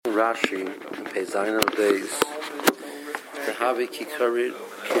Rashi in Peizayin of days. The Havi Kikari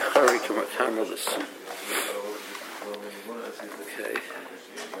Karmelis. Okay.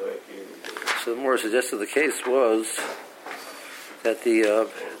 So the more suggested the case was that the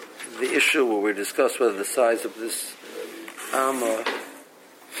issue where we discussed whether the size of this Amma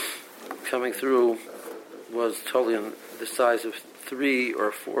coming through was totally in the size of 3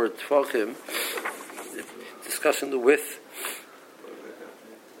 or 4 Tvachim, discussing the width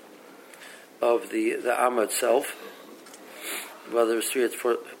of the Amma itself, whether it's 3 or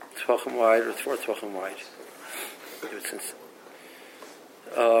 4 Tvachim wide or 4 Tvachim wide.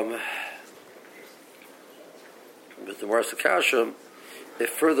 But the Mars Akasha, if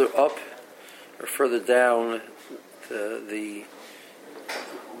further up or further down the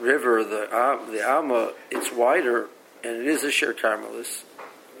river, the Amma, it's wider, and it is a Shir Carmelis.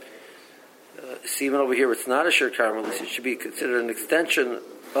 See, even over here, it's not a Shir Carmelis. It should be considered an extension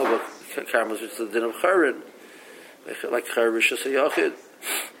of a Carmelis, which is the din of Charin, like Charin Rishus HaYachid.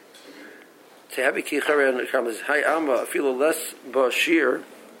 Tehabiki Charin Carmelis, Hai Amma, feel less Bashir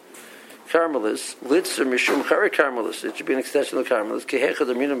Carmelis, Litzer Mishum Chari Carmelis. It should be an extension of Carmelis. Kehechad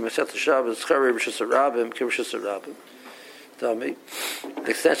Amina Meset Shabbos Chari Rishus HaRabim, Ki Rishus HaRabim. The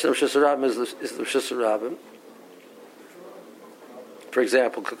extension of Rishus HaRabim is the Rishus HaRabim. For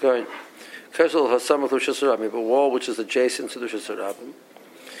example, Kakain Kesel Hasamach Rishus HaRabim, a wall which is adjacent to the Rishus HaRabim.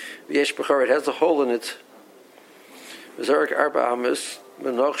 V'yesh B'char, it has a hole in it. V'zarik Arba Amis,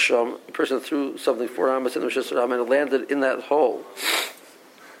 Menoch Sham, a person threw something 4 Amis in the Rishus HaRabim and it landed in that hole.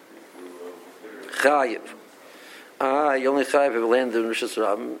 Chayiv. You only chayiv if it landed in Rishus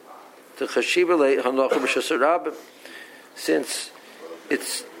HaRabim. The Chashiva Le Hanoch Rishus HaRabim. Since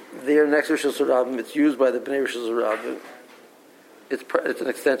it's there next to Rishus HaRabim, it's used by the Bnei Rishus HaRabim. It's an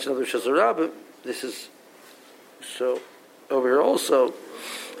extension of the Rishus HaRabim. This is so. Over here also,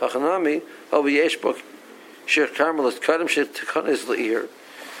 Hachanami Yesh Shir Carmelis Kadam Shir Tekanis Leir.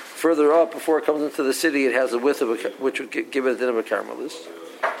 Further up, before it comes into the city, it has a width of which would give it a din of a Carmelis.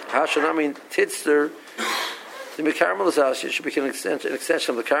 Hashanami Titzter the Carmelis Asya should become an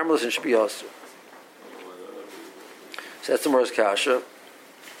extension of the Carmelis and should be also. So that's the Mor's Kasha.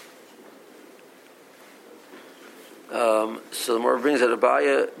 So the Mor brings that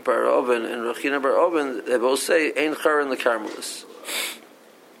Abaya Bar Oven and Rechina Bar Oven, they both say Ein Char in the Carmelis.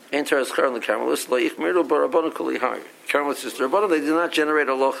 Ein Taras Char in the Carmelis. La Ichmiru Bar Rabbanon Kol Ihar. Carmelis is the Rabbanon. They do not generate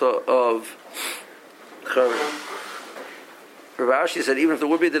a locha of Char. Rav Ashi said even if there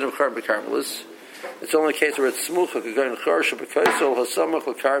would be a din of Char by Carmelis, it's only a case where it's smucha. Kagayin Char Shabakaisol Hasamach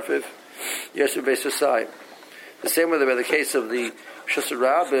LaKarfiv Yeshu Beis Vasai. The same way by the case of the Rishus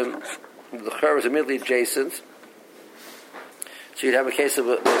HaRabim, the Char is immediately adjacent. So you'd have a case of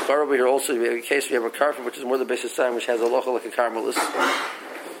a Char over here also. You have a case where you have a Karfim, which is more than Beis Vasai, which has a locha like a Carmelis.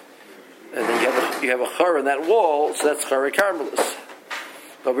 And then you have a Char in that wall, so that's Char Carmelis.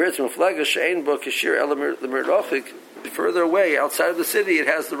 Further away, outside of the city, it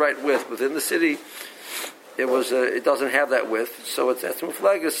has the right width. Within the city, it doesn't have that width. So it's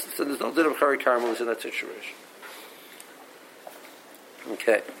Muflagus, so there's no din of Char Carmelis in that situation.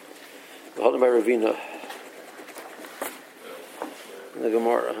 Okay. We're holding by Ravina in the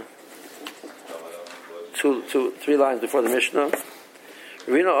Gemara. 3 lines before the Mishnah.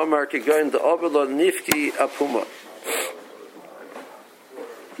 Ravina Omar Kigayin the Obelo Nifki Apuma.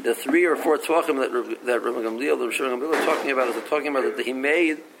 The 3 or 4 tvachim that Rabbi Gamliel, the Rosh Gamliel are talking about, is they're talking about that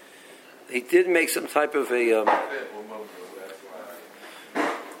he did make some type of a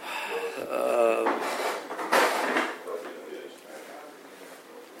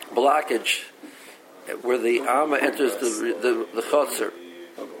blockage where the Amma enters the chotzer.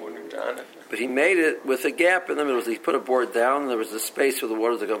 But he made it with a gap in the middle. He put a board down, and there was a space for the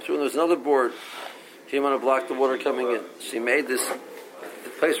water to come through, and there was another board. He didn't want to block the water coming in. So he made this, the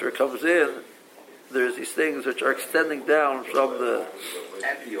place where it comes in, there's these things which are extending down from the...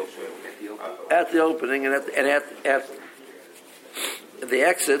 At the opening, and at the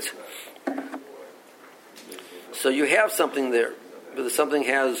exit. So you have something there, but something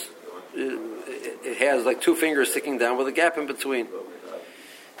has... It has like 2 fingers sticking down with a gap in between.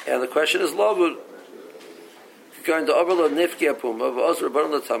 And the question is, Lavud, going to Abel Nifki Apum of Azra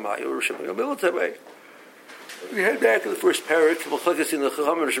Baran Tamay or Rishon Gamliel Tamay. We head back to the first parak. Machlokes in the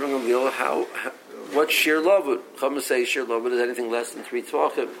Chacham and Rishon Gamliel. What sheer Lavud? Chacham says sheer Lavud is anything less than 3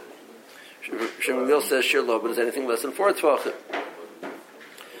 tvachim. Rishon Gamliel says sheer Lavud is anything less than 4 tvachim.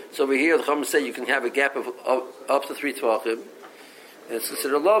 So over here, the Chacham say you can have a gap of up to 3 tvachim. And it's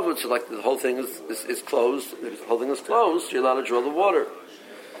considered lavud, so like the whole thing is closed. If the whole thing is closed, you're allowed to draw the water.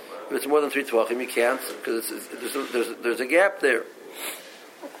 If it's more than 3 tvachim, you can't, because there's a gap there.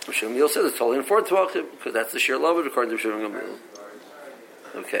 Rishon Gamliel says it's totally in 4 tvachim because that's the sheer lavud according to Rishon Gamliel.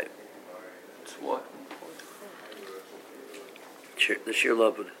 Okay. It's what? The sheer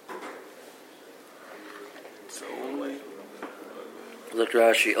lavud. So only. Look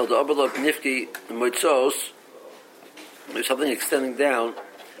Rashi. El da'abalot nifki moitzos. There's something extending down.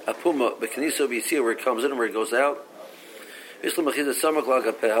 Apuma bekaniso b'yisir where it comes in and where it goes out. Islam machida samak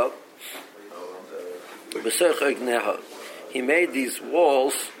lagapeha. B'serch egneha. He made these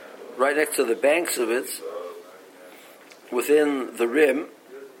walls right next to the banks of it, within the rim.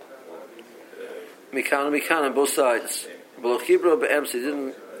 Mikan on both sides. B'lochibra be'ems. He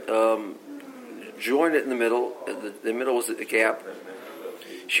didn't join it in the middle. The middle was a gap.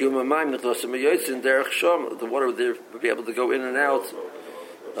 The water would be able to go in and out,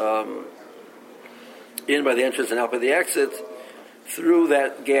 in by the entrance and out by the exit, through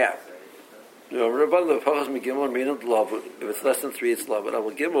that gap. If it's less than 3, it's lavud.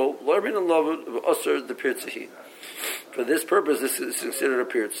 For this purpose, this is considered a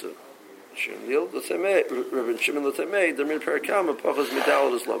pirtza. Rabbi Shimon L'Tamei, the min parakama pachas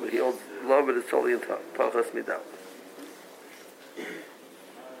midal is lavud. He holds lavud is totally in pachas midal.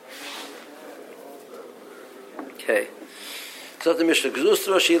 Okay. So the Mishnah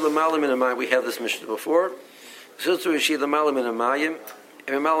Gzustra Shila Malim in Amayim. We have this Mishnah before. Gzustra Shila Malim in Amayim.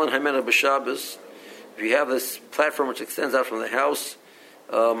 Emalin Haimena B'Shabbos. If you have this platform which extends out from the house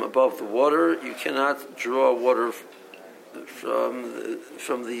above the water, you cannot draw water from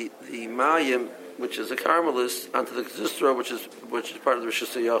the Mayim, which is a Carmelis, onto the Gzustra, which is part of the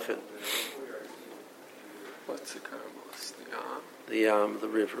Rishus HaYachid. What's a Carmelis? The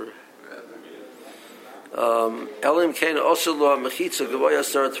river. Elim Kain also law mechitza gavoya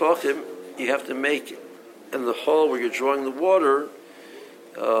sar tvachim. You have to make in the hole where you're drawing the water,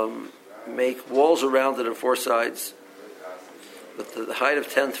 make walls around it on 4 sides, with the height of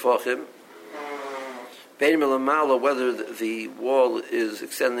 10 tvachim. Bein milamala, whether the wall is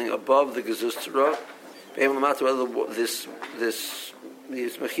extending above the gezustra. Bein milamata, whether these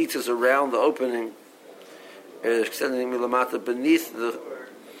mechitzas around the opening is extending milamata beneath the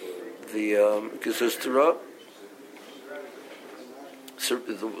gezustra. So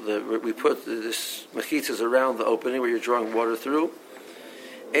we put this mechitzas around the opening where you're drawing water through,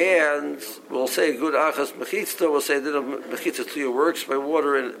 and we'll say good achas mechitzah. We'll say that mechitzah to your works by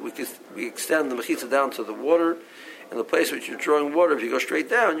water, and we extend the mechitzah down to the water, and the place which you're drawing water. If you go straight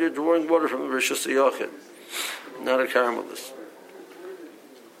down, you're drawing water from the Rishus HaYachid, not a Carmelis.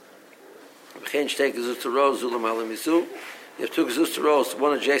 You have 2 gezustos,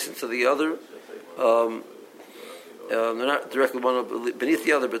 one adjacent to the other. They're not directly one beneath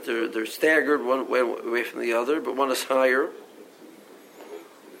the other, but they're staggered one away from the other, but one is higher.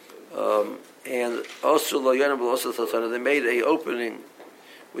 And also, they made an opening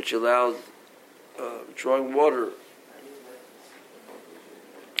which allowed drawing water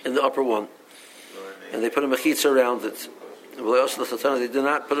in the upper one, and they put a mechitza around it. They did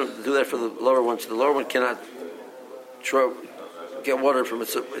not do that for the lower one, so the lower one cannot get water from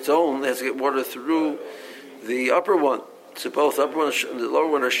its own. It has to get water through the upper one. So both the upper one and the lower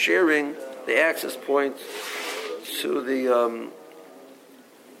one are sharing the access point to the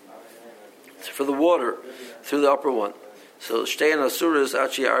for the water through the upper one. So shtei and asura is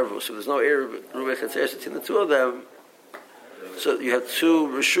achi arvu. So there's no Eiruvin between the 2 of them. So you have 2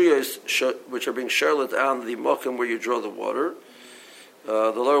 rishuyos which are being charlotte on the mokum where you draw the water.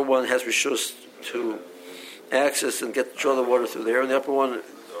 The lower one has rishus to access and draw the water through there, and the upper one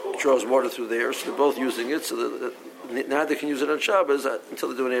draws water through there. So they're both using it. So that neither can use it on Shabbos until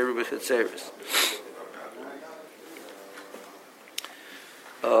they do an Eiruvin Chetzeres.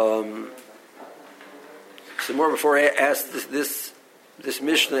 So more before I asked this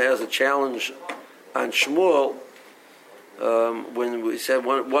Mishnah as a challenge on Shmuel, when we said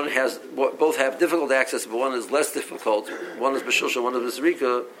both have difficult access, but one is less difficult. One is B'Shulsha, one is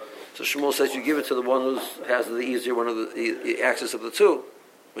B'Zrika. So Shmuel says you give it to the one who has the easier one of the access of the 2,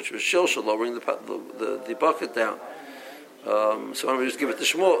 which was Shilsha, lowering the bucket down. So why don't we just give it to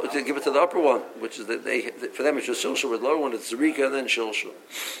Shmuel, to give it to the upper one, which is that for them it's just Shilsha, with the lower one it's Zrika and then Shilsha.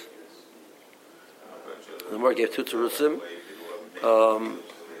 The more gave 2 terutzim.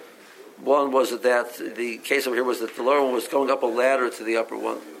 One was that the case over here was that the lower one was going up a ladder to the upper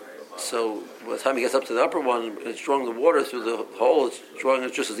one. So by the time he gets up to the upper one, it's drawing the water through the hole. It's drawing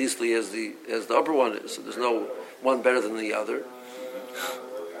it just as easily as the upper one is. So there's no one better than the other.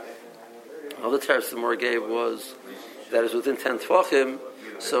 All the teretz the more gave was that is within 10 tvachim.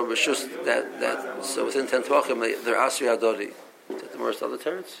 So it's just that so within 10 tvachim they're asri adori. Is that the more other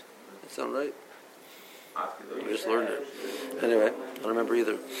teretz? That sound right? We just learned it. Anyway. don't remember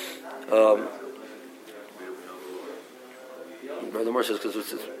either. Brother Moore says because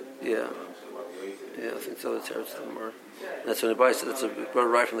it's yeah, I think so. It's the more. That's when advice. That's brought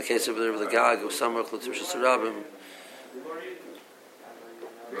right from the case of the Gag of Samach L'Tzvishas Rabim.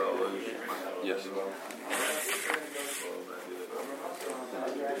 Yes.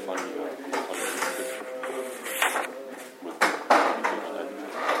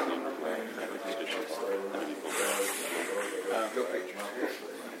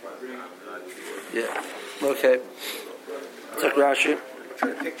 Yeah. Okay. Take Rashi. I'm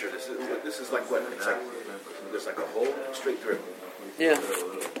trying to picture this. This is like what? It's like there's like a hole straight through. Yeah.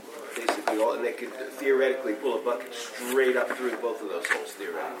 Basically, and they could theoretically pull a bucket straight up through both of those holes.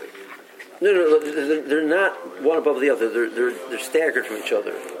 Theoretically. No, they're not one above the other. They're staggered from each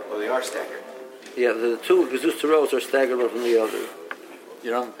other. Oh, they are staggered. Yeah, the two Gezuz rows are staggered one from the other.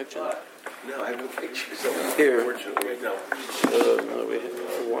 You don't have a picture? No, I have no pictures. Here. Unfortunately, no. No,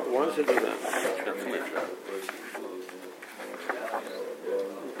 why does it do that?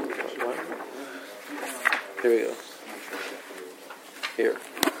 Here we go. Here.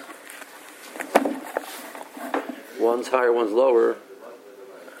 One's higher, one's lower.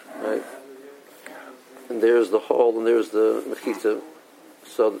 Right? And there's the hole, and there's the mechita.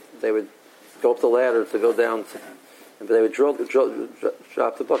 So they would go up the ladder to go down, but they would drop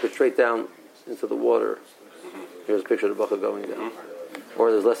the bucket straight down into the water. Here's a picture of the bucket going down. Or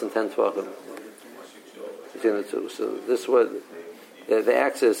there's less than 10 tvachim between the two. So this would, the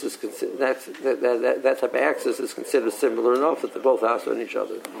axis is that type of axis is considered similar enough that they both house on each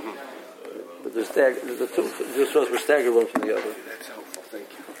other. But the two rows were staggered one from the other. That's helpful. Thank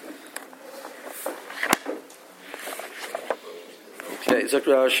you. Okay, Zak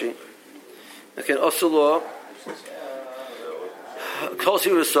Rashi. Okay, Osalo. Kol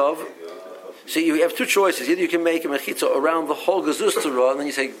Sivasov. So you have two choices. Either you can make a mechitza around the whole gezustra, and then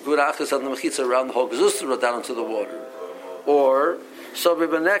you say gurachas on the mechitza around the whole gezustra down into the water, or sabri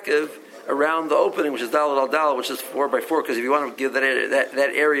benekev around the opening, which is dalad al dalad, which is 4x4. Because if you want to give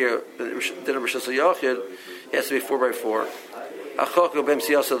that area dinner b'shas yachid, it has to be 4x4. Achok b'em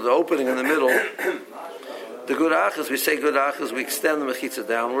siyasa, the opening in the middle. The gurachas, we say gurachas, we extend the mechitza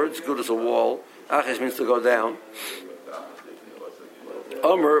downwards. Gud is a wall. Achas means to go down.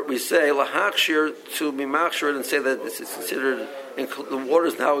 Omer, we say lahakshir, to be machshir, and say that it's considered the water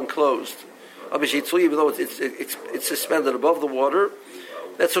is now enclosed. Obviously, even though it's suspended above the water,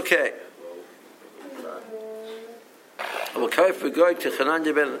 that's okay.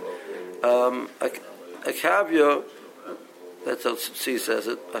 Akavya, that's how C says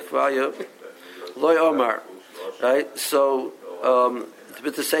it. Akvaya loy omar, right? So,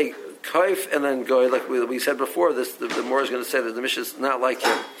 but to say kaif and then goy, like we said before, this the Moor is going to say that the Mishnah is not like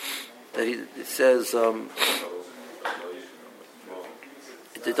him. That it says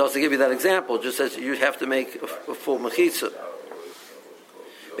it doesn't give you that example. It just says you have to make a full mechitza.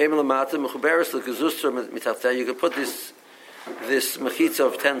 You could put this mechitza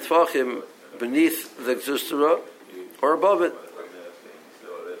of 10 tvachim beneath the gzustra or above it.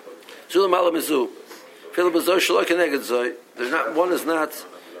 One is not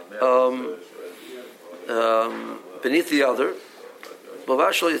beneath the other. But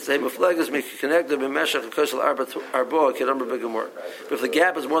if the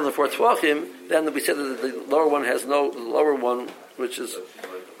gap is more than 4 tvachim, then we said that the lower one has the lower one, which is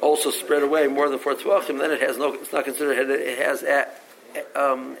also spread away more than 4 tvachim, then it's not considered, it has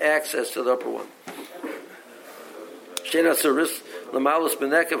access to the upper one.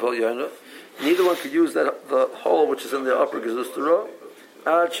 Neither one could use the hole which is in the upper gezustra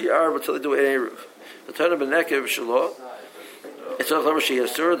until they do an Eiruvin. The turn of benekev shelo. The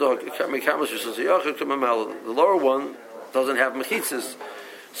lower one doesn't have mechitzas,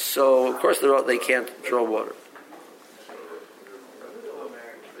 so of course they can't draw water.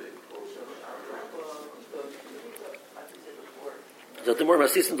 That the more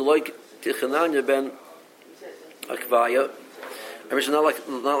masisim the like tichananya ben akvaya, and it's not like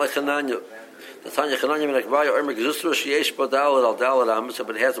Chananya. The Tanya Chananya ben akvaya or megzusra sheyesh badalad al dalad amas,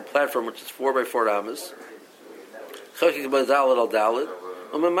 but it has a platform which is 4x4 amas. You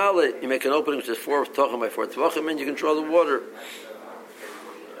make an opening which is 4 tvachim by 4 tvachim, and you can draw the water.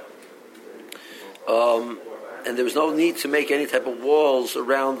 And there was no need to make any type of walls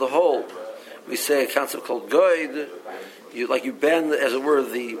around the hole. We say a concept called goyd. You bend, as it were,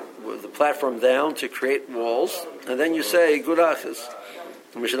 the platform down to create walls, and then you say gurachas.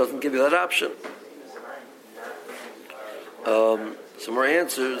 The Mishnah doesn't give you that option. Some more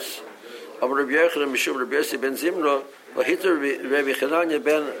answers. Rabbi Yochanan Mishum Rabbi Yossi ben Zimra, Lahiter Rabbi Chananya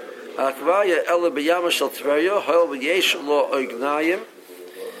ben Akvaya ela b'yama shel Tveria hol v'yesh lo ognayim.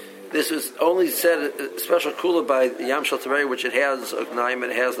 This was only said a special kula by Yam Shel Tveria, which it has ognayim.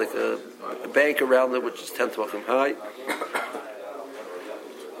 It has like a bank around it, which is 10 tefachim high.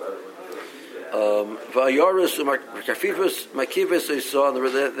 Va'ayorus u'Karfifus Makivus. So you saw there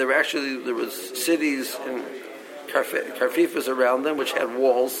was cities in Karfifus around them, which had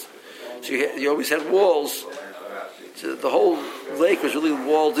walls. So you always had walls. So the whole lake was really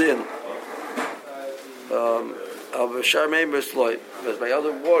walled in. But by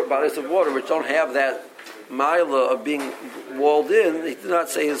other bodies of water which don't have that mila of being walled in, he did not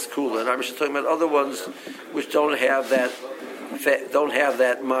say is cool. And I'm just talking about other ones which don't have that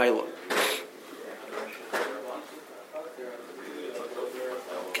mila.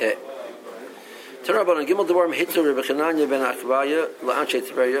 Okay.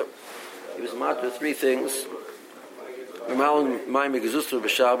 He was marked with three things. He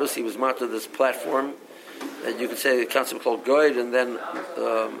was marked with this platform that you could say a concept called goyd, and then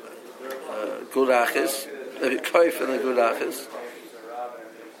gurachis, koif, and then gurachis.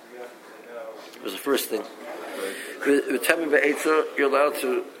 It was the first thing. You're allowed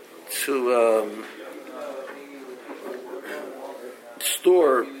to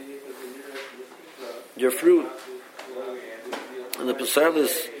store your fruit in the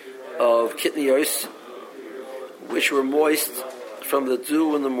pesalis of kitniyos, which were moist from the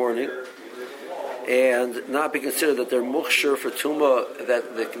dew in the morning, and not be considered that they're mukhshir for tumah,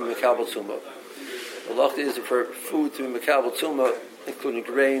 that they can be mekabel tumah. The law is for food to be mekabel tumah, including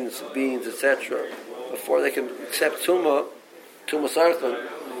grains, beans, etc. Before they can accept tumah sartan,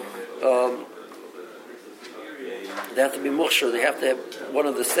 they have to be mukhshir. They have to have one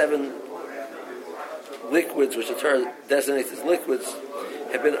of the 7 liquids, which the Torah designates as liquids,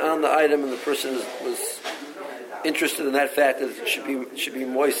 have been on the item, and the person was interested in that fact that it should be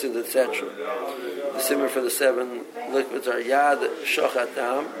moistened, etc. The simmer for the 7 liquids are yad, shochat,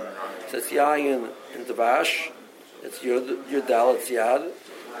 dam. So it's yayin and davash. It's yud dal. It's yad.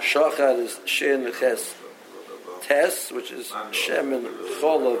 Shochat is shin ches tes, which is shem and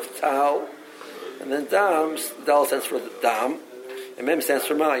chol of tal, and then dam. Dal stands for dam, and mem stands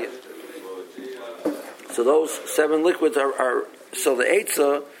for mayin. So those 7 liquids are so the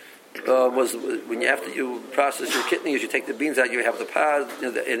eitzah. Was when after you process your kidneys, you take the beans out, you have the pods,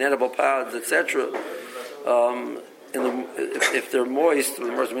 the inedible pods, etc. If they're moist,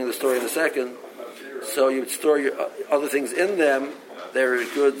 we'll bring the story in a second. So you would store your other things in them. They're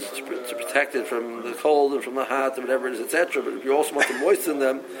good to protect it from the cold and from the hot and whatever it is, etc. But if you also want to moisten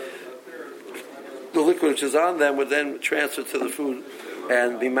them, the liquid which is on them would then transfer to the food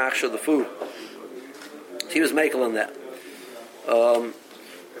and be machshir the food. So he was makel on that.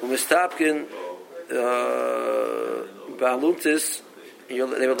 Umistapkin baluntis, they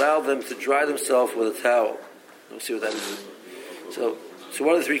allow them to dry themselves with a towel. We'll see what that is. So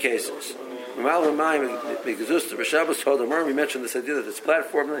what are the 3 cases? We mentioned this idea that this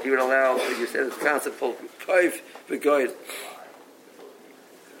platform that he would allow, like you said, this concept called koif v'goyd.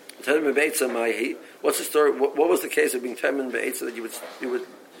 What's the story? What was the case of being temen be'etzah, that you would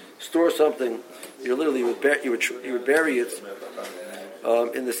store something, you would bury it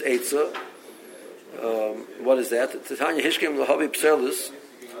in this eitzah. What is that? Tanya Hishkem Lahavi Pserlis.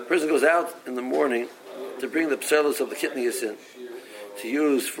 The person goes out in the morning to bring the pserlis of the kitniyas in, to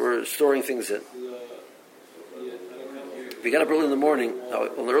use for storing things in. If you get up early in the morning,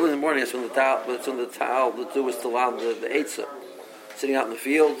 early in the morning it's when the towel, the dew is still on the eitzah. Sitting out in the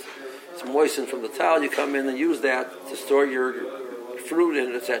field, it's moistened from the towel, you come in and use that to store your fruit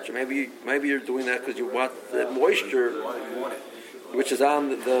in, etc. Maybe you're doing that because you want the moisture which is on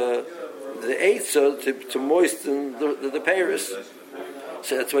the eitzah to moisten the peiros.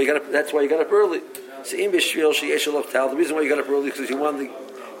 So that's why you got up early. So the reason why you got up early is because you want to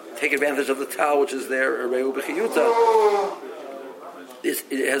take advantage of the towel which is there.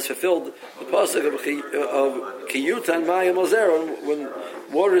 It has fulfilled the pasuk of kiyuta and mayim ozeron. When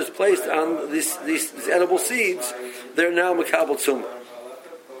water is placed on these edible seeds, they're now makabel tumah.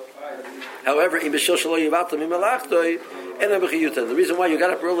 However, the reason why you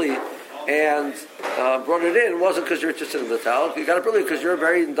got up early and brought it in wasn't because you're interested in the towel. You got up early because you're a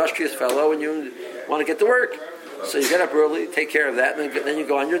very industrious fellow and you want to get to work. So you get up early, take care of that, and then you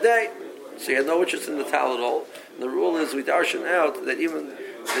go on your day. So you had no interest in the towel at all. And the rule is, we darshan out that even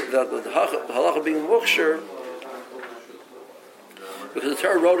the halacha being mukhshir, because the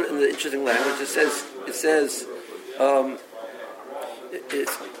Torah wrote it in the interesting language. It says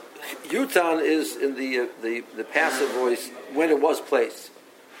Yutan is in the passive voice when it was placed.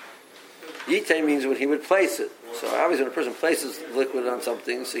 Yitei means when he would place it. So obviously when a person places liquid on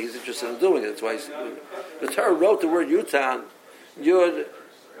something, so he's interested in doing it. That's why the Torah wrote the word Yutan, Yud,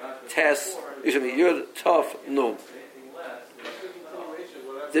 Yud, Tov, Nun.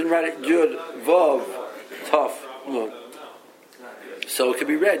 Didn't write it Yud, Vav, Tov, Nun. So it could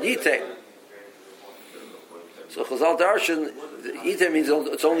be read Yitei. So Chazal Darshan, Yitei means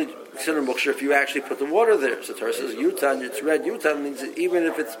it's only considered Mukshar if you actually put the water there. So the Torah says Yutan, it's read Yutan means that even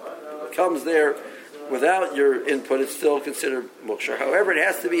if it comes there without your input, it's still considered Mukshar. However, it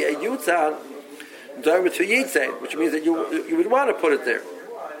has to be a Yutan, Dharma to Yitei, which means that you would want to put it there.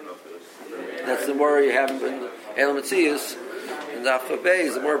 That's the more you have in Elam Metzias, and the Afcha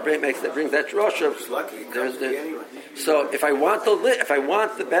Beis, the more it brings that drasha. So if I want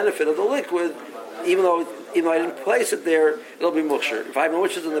the benefit of the liquid, even though I didn't place it there, it'll be mukshar. If I'm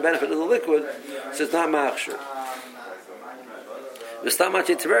interested in the benefit of the liquid, so it's not machshar.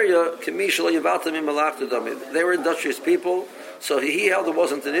 They were industrious people, so he held it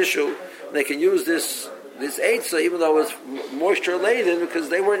wasn't an issue. They can use this eitzah even though it was moisture laden because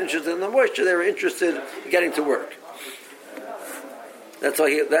they weren't interested in the moisture; they were interested in getting to work. That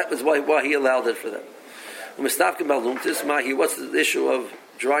was why he allowed it for them. What's the issue of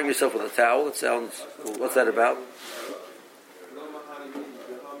drying yourself with a towel? It sounds, what's that about?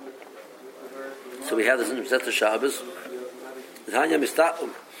 So we have this in Zeta Shabbos.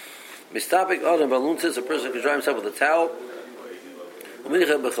 Mistapik Adam Baluntis, a person can dry himself with a towel, and he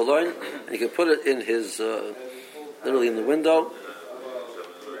can put it in his, literally in the window.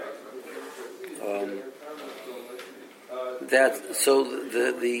 They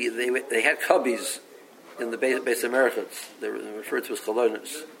had cubbies in the base Americans. They were referred to as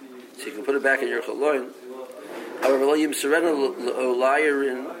chalonis. So you can put it back in your chaloin. However, you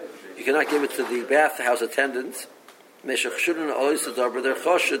cannot give it to the bathhouse attendant. They're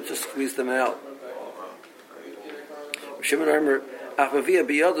choshed to squeeze them out. Shimon Omer, basically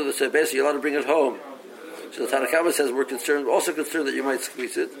you're allowed to bring it home. So the Tanakama says we're also concerned that you might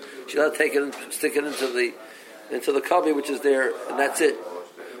squeeze it. So you're allowed to take it and stick it into the cubby which is there, and that's it.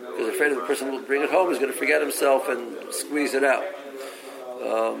 Because afraid of the person will bring it home, he's going to forget himself and squeeze it out.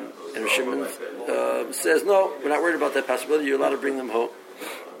 And Shimon says, no, we're not worried about that possibility. You're allowed to bring them home.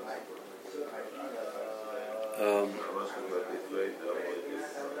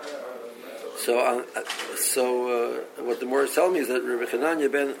 So what the Morah is telling me is that Rabbi Chananya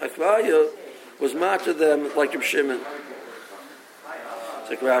ben Akvaya was mad to them like Reb Shimon. It's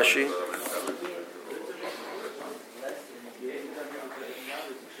like Rashi.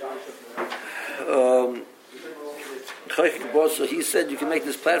 So he said you can make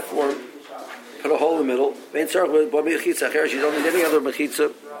this platform, put a hole in the middle. You don't need any other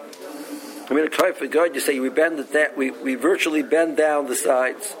mechitza. I mean, a kite for God, you say we bend it that we virtually bend down the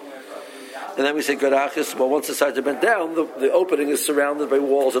sides, and then we say Gurachis. Well, once the sides are bent down, the opening is surrounded by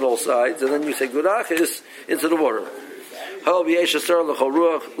walls on all sides, and then you say Gurachis into the water.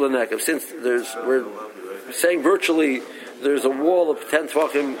 Since we're saying virtually there's a wall of 10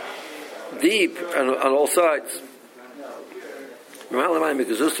 tefachim deep on all sides. If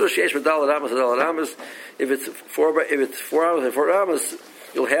it's 4 hours and 4 hours,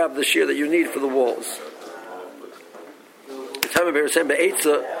 you'll have the shear that you need for the walls. The time of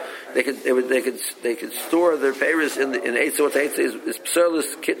Eitzah, they could store their peiros in Eitzah. What Eitzah is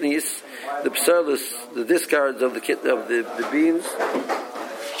pserlis kidneys, the pserlis, the discards of the beans.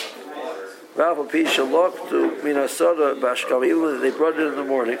 They brought it in the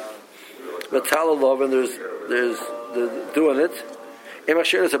morning. But talalov, and there's the doing it. It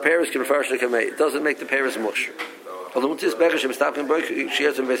doesn't make the peiros mushroom. It was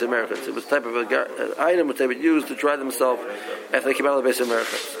the type of an item which they would use to dry themselves after they came out of the base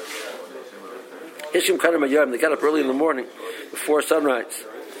Americans. They got up early in the morning before sunrise.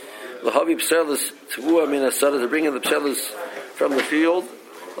 To bring in the pselis from the field,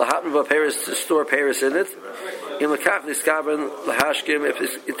 to store peiros in it. If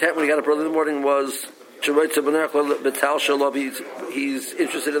his intent when he got up early in the morning was he's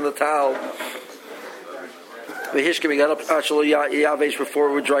interested in the towel. He got up before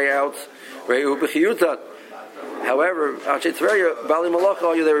it would dry out. However,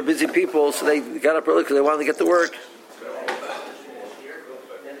 they were busy people, so they got up early because they wanted to get to work.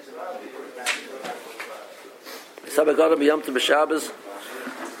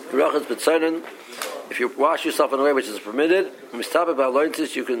 If you wash yourself in a way which is permitted, you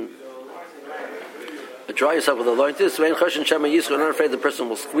can dry yourself with a lointis. You're not afraid the person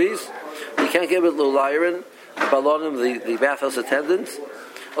will squeeze. You can't give it l'ulayirin, the bathhouse attendants.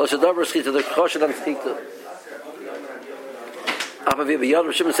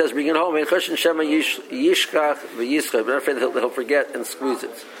 Shimon says, bring it home. Yishkach v'yischach. They're afraid that he'll forget and squeeze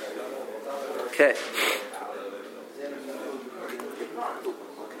it. Okay.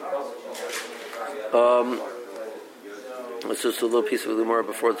 Let's just do a little piece of Gemara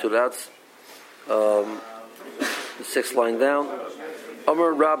before the two dots. The sixth line down.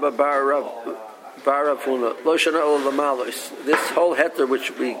 Amar Rabba Bar Ravuna Lo Shana Ol Lamalos. This whole heter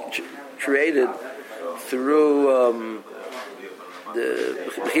which we created through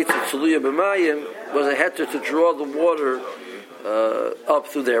the Bechitza Tzuliya B'Mayim was a heter to draw the water up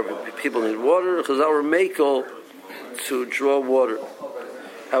through there. People need water because our mekel to draw water.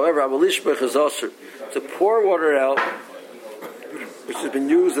 However, Abalishbech is also to pour water out, which has been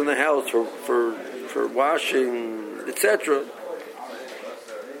used in the house for washing, etc.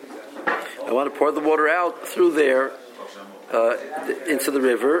 I want to pour the water out through there into the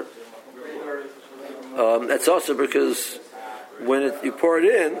river. That's also because when you pour it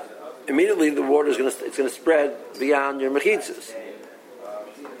in, immediately the water is going to spread beyond your mechitzas.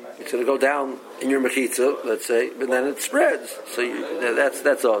 It's going to go down in your mechitza, let's say, but then it spreads. So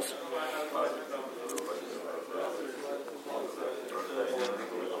that's awesome.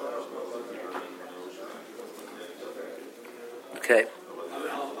 Okay.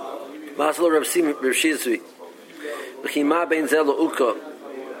 Masala Rav Shizvi. L'chima bein zelo uka.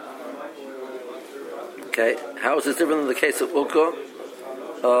 Okay. How is this different than the case of uka?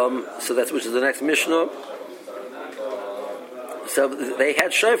 So that's which is the next Mishnah. So they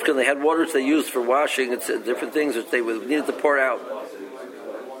had shayfkin, they had water which they used for washing. It's different things which they needed to pour out.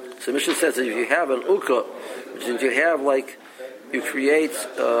 So Mishnah says that if you have an uka, which means you have you create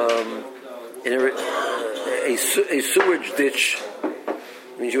a sewage ditch.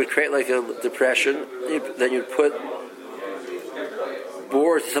 Means you would create like a depression, then you'd put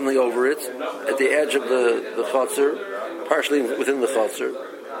boards or something over it at the edge of the chotzer, partially within the chotzer.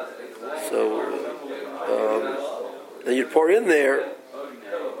 So then you'd pour in there,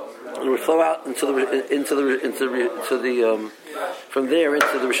 and it would flow out into the from there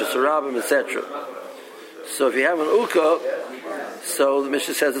into the Rosh Hashanah, etc. So if you have an uka, so the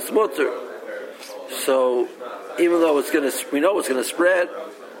Mishnah says it's mutter. So even though we know it's going to spread,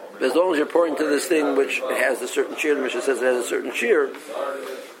 but as long as you're pouring into this thing which it has a certain shear, the Mishnah says it has a certain shear,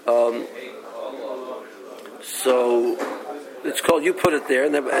 so it's called you put it there,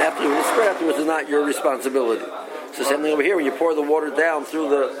 and then when it spread afterwards, it's not your responsibility. So same thing over here, when you pour the water down through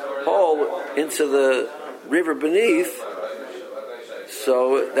the hole into the river beneath,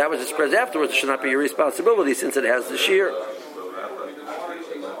 so that which it spreads afterwards should not be your responsibility since it has the shear.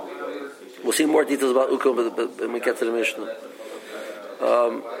 We'll see more details about Ukum when we get to the Mishnah.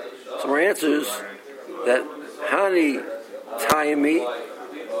 Some more answers that Hani Taimi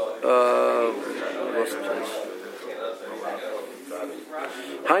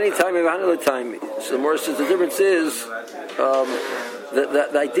Hani Taimi Hani Taimi. So the more says the difference is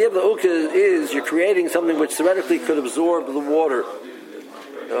the idea of the Uka is you're creating something which theoretically could absorb the water.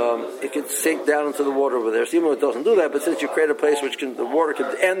 It could sink down into the water over there. So even though it doesn't do that, but since you create a place which the water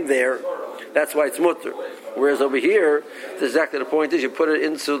could end there, that's why it's mutter. Whereas over here, that's exactly the point is you put it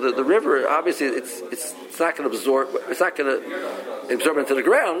into the river. Obviously, it's not going to absorb. It's not going to absorb into the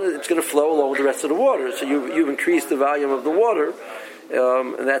ground. It's going to flow along with the rest of the water. So you've increased the volume of the water,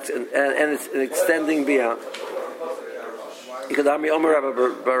 and it's extending beyond. Ikadami Omer Rabba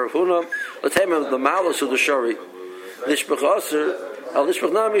Barafuna. Let's have the malus of the shari. Lishbach Aser. Al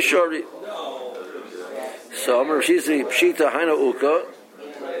Lishbach Nami Shari. So Omer Shizi Pshita Haina Uka.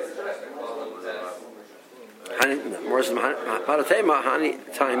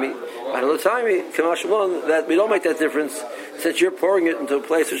 That we don't make that difference since you're pouring it into a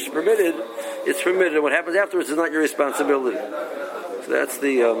place which is permitted. It's permitted, and what happens afterwards is not your responsibility. So that's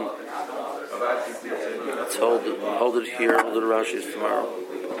the. Let's hold it here. We'll do the Rashi's tomorrow.